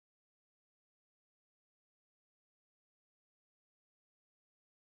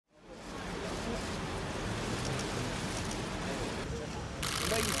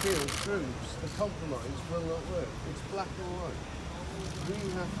deal proves the compromise will not work. It's black and white. We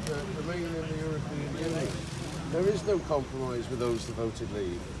have to remain in the European Union. There is no compromise with those that voted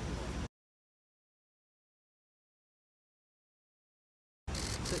leave.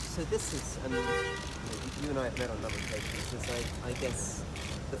 So this is, and you and I have met on a number of occasions, is I guess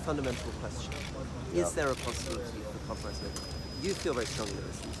the fundamental question. Is there a possibility for compromise? You feel very strongly there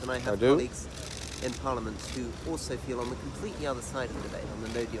isn't, and I have colleagues in Parliament who also feel on the completely other side of the debate, on the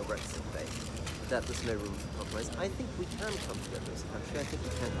no-deal Brexit debate, that there's no room for compromise. I think we can come together as a country. I think we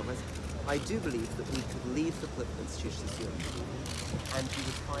can compromise. I do believe that we could leave the political institutions of Europe, and you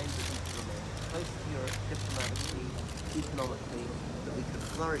would find that we could remain close to Europe diplomatically, economically, that we could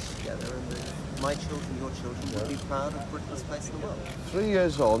flourish together, and that my children, your children, would be proud of Britain's place in the world. 3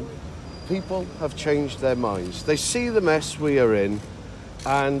 years on, people have changed their minds. They see the mess we are in,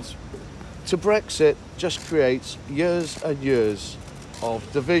 and to Brexit just creates years and years of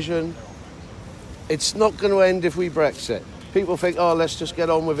division. It's not going to end if we Brexit. People think, oh, let's just get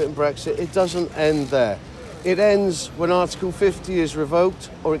on with it and Brexit. It doesn't end there. It ends when Article 50 is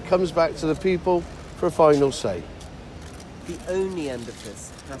revoked, or it comes back to the people for a final say. The only end of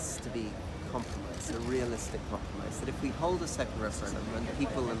this has to be compromise, a realistic compromise, that if we hold a second referendum and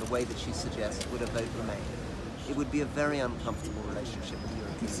people in the way that you suggest would a vote remain, it would be a very uncomfortable relationship with the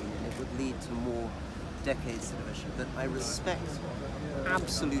European Union. It would lead to more decades of division. But I respect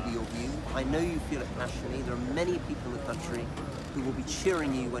absolutely your view. I know you feel it passionately. There are many people in the country who will be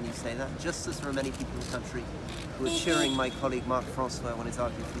cheering you when you say that, just as there are many people in the country who are cheering my colleague Mark Francois when he's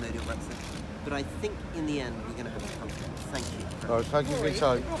arguing for no-deal Brexit. But I think in the end we're going to have to come together. Thank you. All right, thank you for your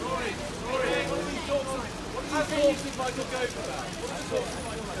time.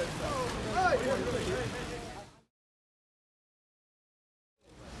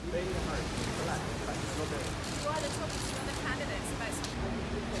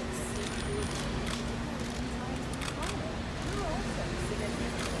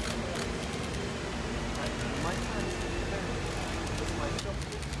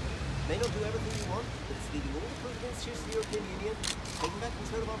 May not do everything we want, but it's leading all the political institutions of the European Union, taking back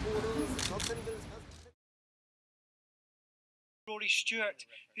control of our borders, it's not sending bills. Rory Stewart,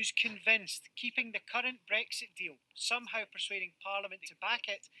 who's convinced keeping the current Brexit deal, somehow persuading Parliament to back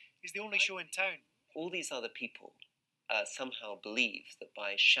it, is the only show in town. All these other people somehow believe that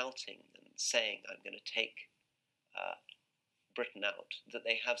by shouting and saying, I'm going to take Britain out, that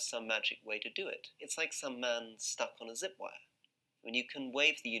they have some magic way to do it. It's like some man stuck on a zip wire. I mean, you can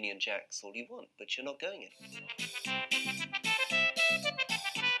wave the Union Jacks all you want, but you're not going it.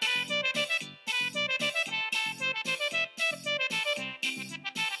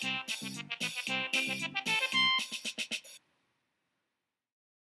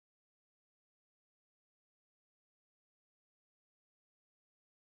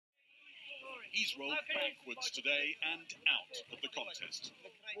 He's rolled backwards today and out of the contest.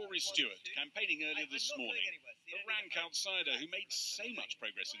 Rory Stewart campaigning earlier this morning. The rank outsider who made so much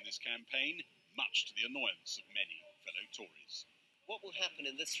progress in this campaign, much to the annoyance of many fellow Tories. What will happen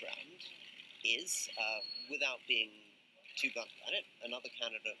in this round is, without being too blunt about it, another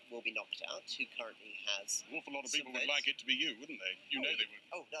candidate will be knocked out who currently has An awful lot of people would like it to be you, wouldn't they? You know they would.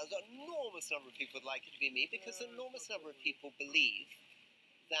 Oh, there's an enormous number of people would like it to be me, because an enormous number of people believe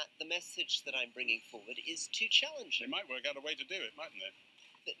that the message that I'm bringing forward is too challenging. They might work out a way to do it, mightn't they?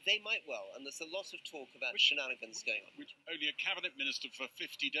 They might well, and there's a lot of talk about shenanigans going on. Which only a cabinet minister for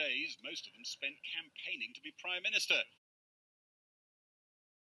 50 days, most of them spent campaigning to be Prime Minister.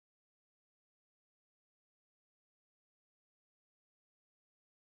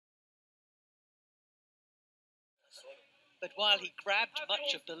 But while he grabbed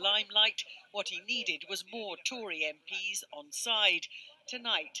much of the limelight, what he needed was more Tory MPs on side.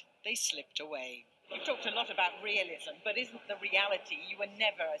 Tonight, they slipped away. You talked a lot about realism, but isn't the reality you were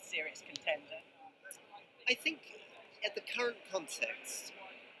never a serious contender? I think at the current context,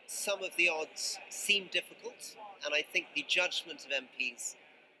 some of the odds seem difficult, and I think the judgment of MPs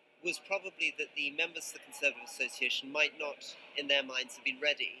was probably that the members of the Conservative Association might not, in their minds, have been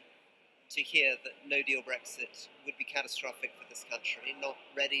ready to hear that no-deal Brexit would be catastrophic for this country, not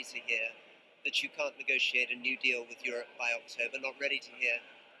ready to hear that you can't negotiate a new deal with Europe by October, not ready to hear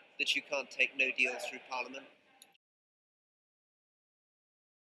that you can't take no deal through Parliament.